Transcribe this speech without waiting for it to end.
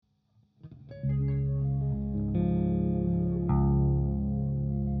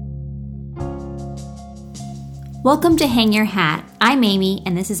Welcome to Hang Your Hat. I'm Amy,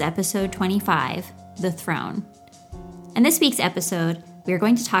 and this is episode 25, The Throne. In this week's episode, we are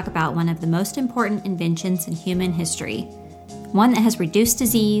going to talk about one of the most important inventions in human history, one that has reduced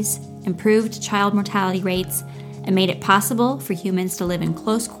disease, improved child mortality rates, and made it possible for humans to live in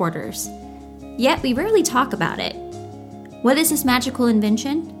close quarters. Yet we rarely talk about it. What is this magical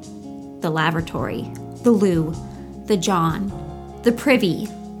invention? The lavatory, the loo, the john, the privy,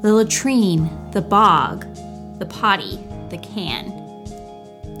 the latrine, the bog, the potty, the can,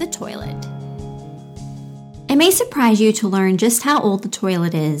 the toilet. It may surprise you to learn just how old the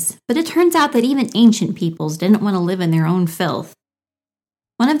toilet is, but it turns out that even ancient peoples didn't want to live in their own filth.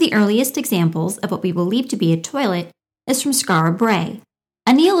 One of the earliest examples of what we believe to be a toilet is from Skara Brae,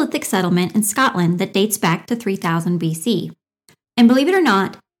 a Neolithic settlement in Scotland that dates back to 3000 BC. And believe it or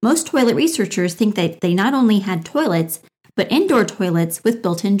not, most toilet researchers think that they not only had toilets, but indoor toilets with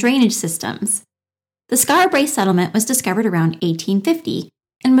built-in drainage systems. The Skara Brae settlement was discovered around 1850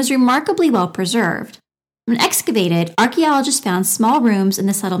 and was remarkably well preserved. When excavated, archaeologists found small rooms in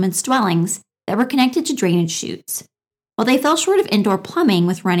the settlement's dwellings that were connected to drainage chutes. While they fell short of indoor plumbing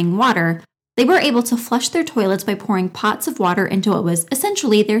with running water, they were able to flush their toilets by pouring pots of water into what was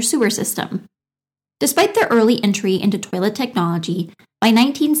essentially their sewer system. Despite their early entry into toilet technology, by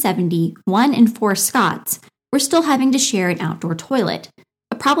 1970, 1 in 4 Scots were still having to share an outdoor toilet,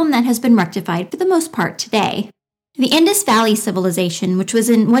 a problem that has been rectified for the most part today. The Indus Valley Civilization, which was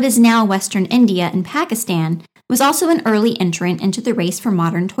in what is now Western India and Pakistan, was also an early entrant into the race for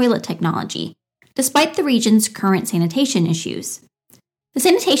modern toilet technology, despite the region's current sanitation issues. The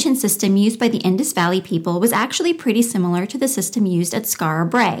sanitation system used by the Indus Valley people was actually pretty similar to the system used at Skara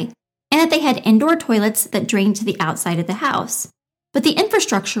Brae, and that they had indoor toilets that drained to the outside of the house. But the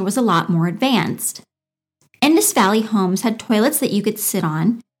infrastructure was a lot more advanced. Indus Valley homes had toilets that you could sit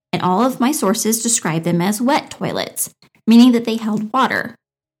on, and all of my sources describe them as wet toilets, meaning that they held water.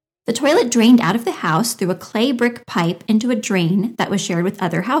 The toilet drained out of the house through a clay brick pipe into a drain that was shared with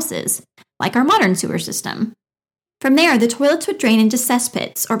other houses, like our modern sewer system. From there, the toilets would drain into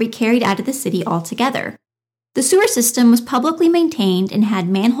cesspits or be carried out of the city altogether. The sewer system was publicly maintained and had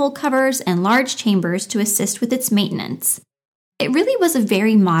manhole covers and large chambers to assist with its maintenance. It really was a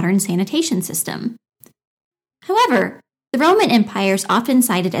very modern sanitation system. However, the Roman Empire is often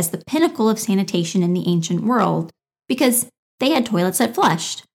cited as the pinnacle of sanitation in the ancient world because they had toilets that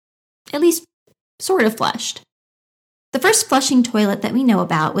flushed. At least, sort of flushed. The first flushing toilet that we know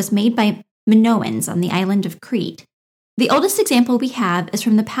about was made by Minoans on the island of Crete. The oldest example we have is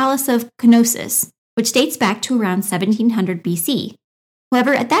from the Palace of Knossos, which dates back to around 1700 BC.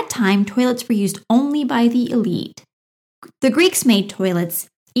 However, at that time, toilets were used only by the elite. The Greeks made toilets,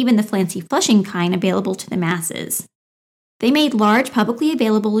 even the fancy flushing kind, available to the masses. They made large publicly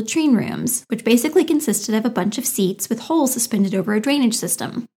available latrine rooms, which basically consisted of a bunch of seats with holes suspended over a drainage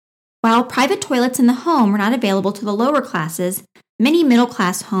system. While private toilets in the home were not available to the lower classes, many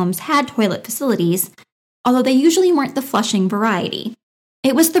middle-class homes had toilet facilities, although they usually weren't the flushing variety.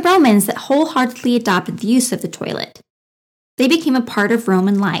 It was the Romans that wholeheartedly adopted the use of the toilet. They became a part of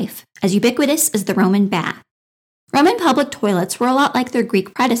Roman life, as ubiquitous as the Roman bath. Roman public toilets were a lot like their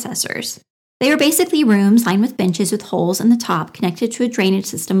Greek predecessors. They were basically rooms lined with benches with holes in the top connected to a drainage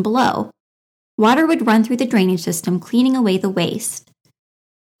system below. Water would run through the drainage system, cleaning away the waste.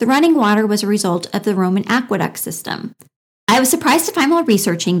 The running water was a result of the Roman aqueduct system. I was surprised to find while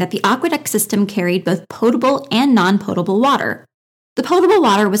researching that the aqueduct system carried both potable and non-potable water. The potable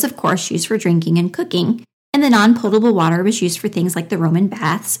water was of course used for drinking and cooking, and the non-potable water was used for things like the Roman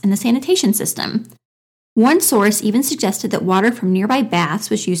baths and the sanitation system. One source even suggested that water from nearby baths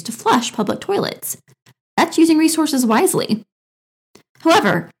was used to flush public toilets. That's using resources wisely.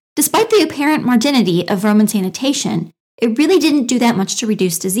 However, despite the apparent modernity of Roman sanitation, it really didn't do that much to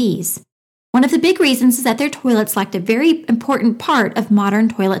reduce disease. One of the big reasons is that their toilets lacked a very important part of modern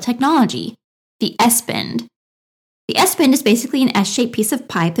toilet technology, the S-bend. The S-bend is basically an S-shaped piece of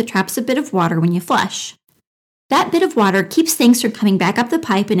pipe that traps a bit of water when you flush. That bit of water keeps things from coming back up the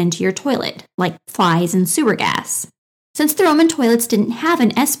pipe and into your toilet, like flies and sewer gas. Since the Roman toilets didn't have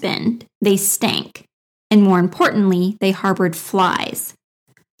an S-bend, they stank. And more importantly, they harbored flies.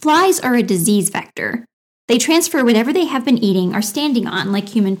 Flies are a disease vector. They transfer whatever they have been eating or standing on, like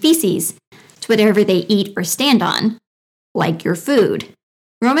human feces, to whatever they eat or stand on, like your food.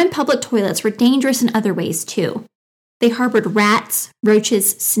 Roman public toilets were dangerous in other ways, too. They harbored rats, roaches,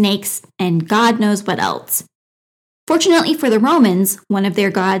 snakes, and God knows what else. Fortunately for the Romans, one of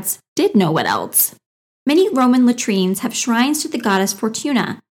their gods did know what else. Many Roman latrines have shrines to the goddess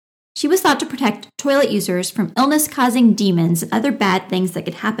Fortuna. She was thought to protect toilet users from illness-causing demons and other bad things that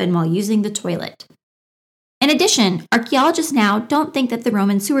could happen while using the toilet. In addition, archaeologists now don't think that the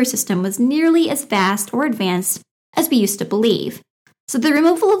Roman sewer system was nearly as vast or advanced as we used to believe, so the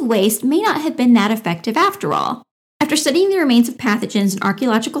removal of waste may not have been that effective after all. After studying the remains of pathogens in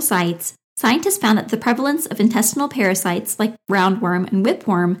archaeological sites, scientists found that the prevalence of intestinal parasites like roundworm and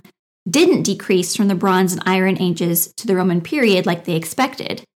whipworm didn't decrease from the Bronze and Iron Ages to the Roman period like they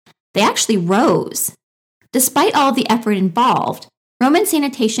expected. They actually rose. Despite all of the effort involved, Roman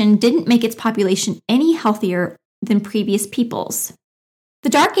sanitation didn't make its population any healthier than previous peoples. The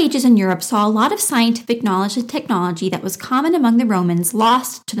Dark Ages in Europe saw a lot of scientific knowledge and technology that was common among the Romans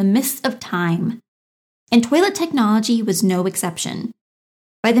lost to the mists of time. And toilet technology was no exception.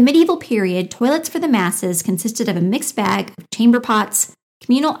 By the medieval period, toilets for the masses consisted of a mixed bag of chamber pots,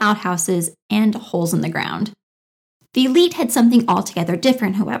 communal outhouses, and holes in the ground. The elite had something altogether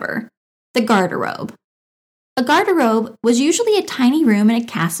different, however: the garderobe. A garderobe was usually a tiny room in a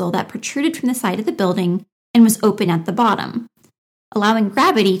castle that protruded from the side of the building and was open at the bottom, allowing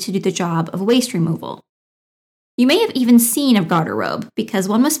gravity to do the job of waste removal. You may have even seen a garderobe because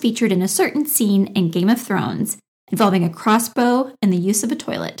one was featured in a certain scene in Game of Thrones involving a crossbow and the use of a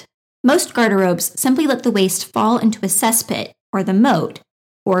toilet. Most garderobes simply let the waste fall into a cesspit, or the moat,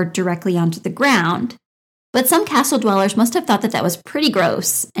 or directly onto the ground, but some castle dwellers must have thought that that was pretty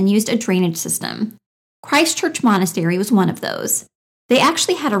gross and used a drainage system. Christchurch Monastery was one of those. They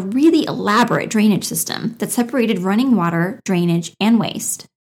actually had a really elaborate drainage system that separated running water, drainage, and waste.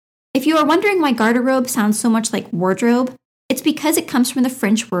 If you are wondering why garderobe sounds so much like wardrobe, it's because it comes from the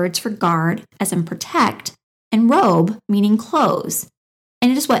French words for guard, as in protect, and robe, meaning clothes,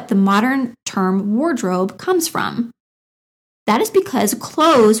 and it is what the modern term wardrobe comes from. That is because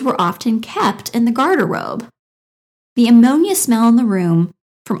clothes were often kept in the garderobe. The ammonia smell in the room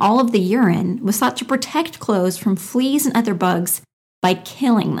from all of the urine was thought to protect clothes from fleas and other bugs by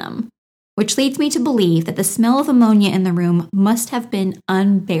killing them, which leads me to believe that the smell of ammonia in the room must have been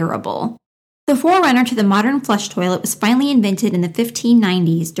unbearable. The forerunner to the modern flush toilet was finally invented in the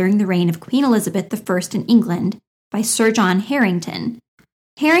 1590s during the reign of Queen Elizabeth I in England by Sir John Harington.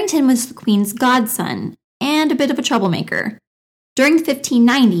 Harington was the Queen's godson and a bit of a troublemaker. During the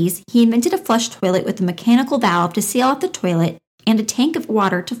 1590s, he invented a flush toilet with a mechanical valve to seal out the toilet and a tank of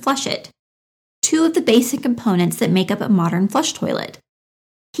water to flush it, two of the basic components that make up a modern flush toilet.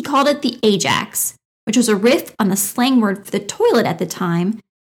 He called it the Ajax, which was a riff on the slang word for the toilet at the time,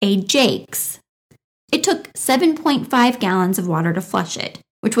 Ajax. It took 7.5 gallons of water to flush it,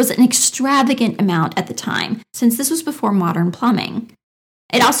 which was an extravagant amount at the time, since this was before modern plumbing.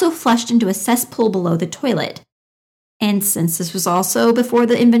 It also flushed into a cesspool below the toilet. And since this was also before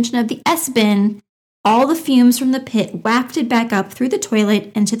the invention of the S-bin, all the fumes from the pit wafted back up through the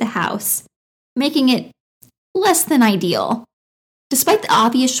toilet into the house, making it less than ideal. Despite the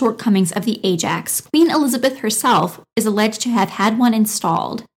obvious shortcomings of the Ajax, Queen Elizabeth herself is alleged to have had one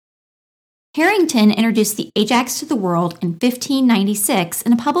installed. Harington introduced the Ajax to the world in 1596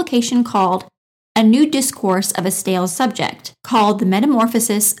 in a publication called A New Discourse of a Stale Subject, called The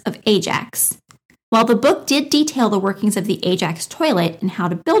Metamorphosis of Ajax. While the book did detail the workings of the Ajax toilet and how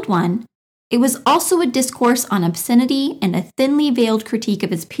to build one, it was also a discourse on obscenity and a thinly veiled critique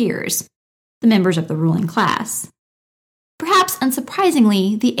of its peers, the members of the ruling class. Perhaps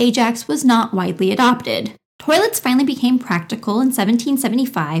unsurprisingly, the Ajax was not widely adopted. Toilets finally became practical in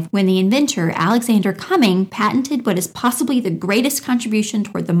 1775 when the inventor Alexander Cumming patented what is possibly the greatest contribution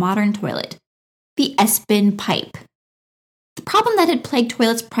toward the modern toilet, the S-bin pipe. The problem that had plagued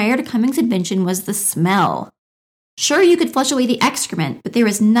toilets prior to Cumming's invention was the smell. Sure, you could flush away the excrement, but there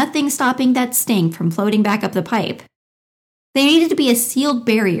was nothing stopping that stink from floating back up the pipe. There needed to be a sealed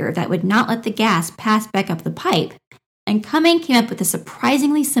barrier that would not let the gas pass back up the pipe, and Cumming came up with a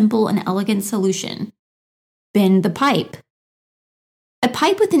surprisingly simple and elegant solution: bin the pipe. A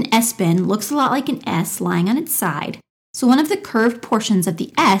pipe with an S-bin looks a lot like an S lying on its side, so one of the curved portions of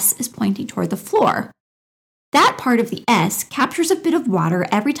the S is pointing toward the floor. That part of the S captures a bit of water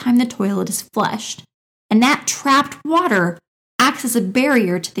every time the toilet is flushed, and that trapped water acts as a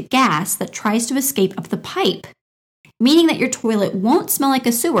barrier to the gas that tries to escape up the pipe, meaning that your toilet won't smell like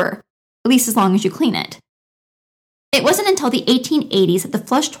a sewer, at least as long as you clean it. It wasn't until the 1880s that the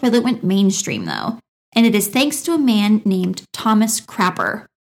flush toilet went mainstream, though, and it is thanks to a man named Thomas Crapper.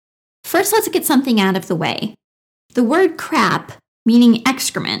 First, let's get something out of the way. The word crap, meaning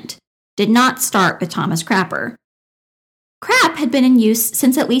excrement, did not start with Thomas Crapper. Crap had been in use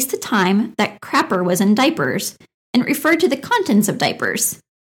since at least the time that Crapper was in diapers, and referred to the contents of diapers.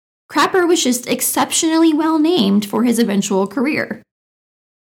 Crapper was just exceptionally well named for his eventual career.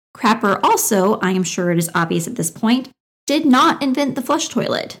 Crapper also, I am sure it is obvious at this point, did not invent the flush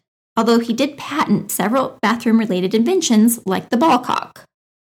toilet. although he did patent several bathroom-related inventions like the ball cock.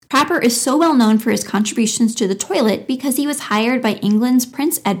 Crapper is so well known for his contributions to the toilet because he was hired by England's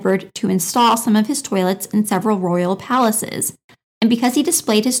Prince Edward to install some of his toilets in several royal palaces, and because he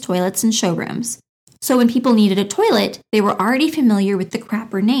displayed his toilets in showrooms. So when people needed a toilet, they were already familiar with the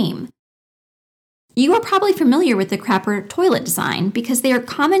Crapper name. You are probably familiar with the Crapper toilet design because they are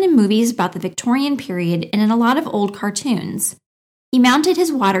common in movies about the Victorian period and in a lot of old cartoons. He mounted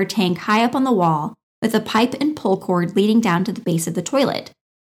his water tank high up on the wall with a pipe and pull cord leading down to the base of the toilet.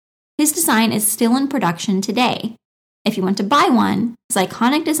 His design is still in production today. If you want to buy one, his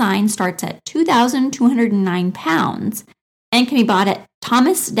iconic design starts at £2,209 and can be bought at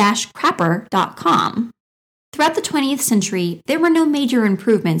thomas-crapper.com. Throughout the 20th century, there were no major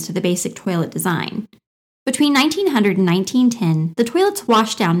improvements to the basic toilet design. Between 1900 and 1910, the toilet's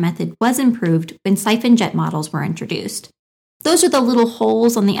washdown method was improved when siphon jet models were introduced. Those are the little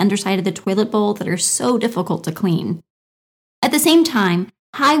holes on the underside of the toilet bowl that are so difficult to clean. At the same time,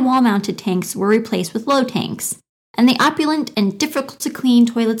 high wall-mounted tanks were replaced with low tanks, and the opulent and difficult-to-clean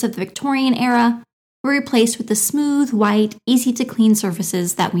toilets of the Victorian era were replaced with the smooth, white, easy-to-clean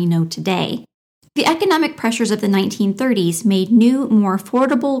surfaces that we know today. The economic pressures of the 1930s made new, more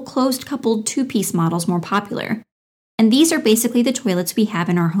affordable, closed-coupled two-piece models more popular, and these are basically the toilets we have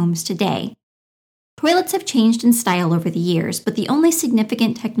in our homes today. Toilets have changed in style over the years, but the only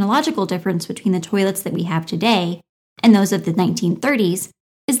significant technological difference between the toilets that we have today and those of the 1930s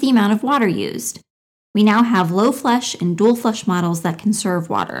is the amount of water used. We now have low flush and dual flush models that conserve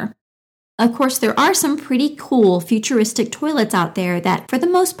water. Of course, there are some pretty cool futuristic toilets out there that, for the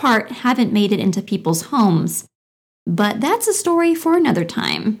most part, haven't made it into people's homes. But that's a story for another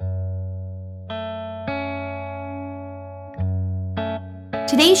time.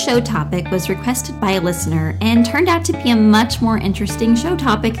 Today's show topic was requested by a listener and turned out to be a much more interesting show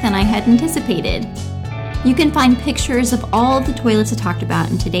topic than I had anticipated. You can find pictures of all of the toilets I talked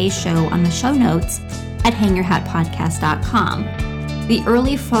about in today's show on the show notes at hangyourhatpodcast.com. The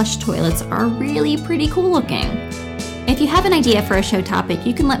early flush toilets are really pretty cool looking. If you have an idea for a show topic,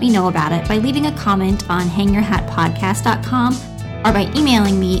 you can let me know about it by leaving a comment on hangyourhatpodcast.com or by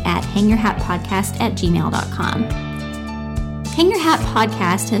emailing me at hangyourhatpodcast@gmail.com. Hang Your Hat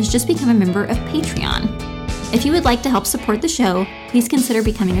Podcast has just become a member of Patreon. If you would like to help support the show, please consider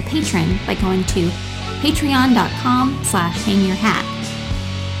becoming a patron by going to patreon.com/hangyourhat.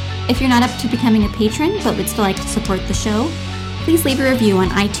 If you're not up to becoming a patron but would still like to support the show, please leave a review on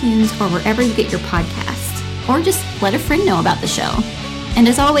iTunes or wherever you get your podcasts, or just let a friend know about the show. And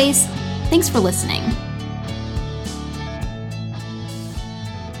as always, thanks for listening.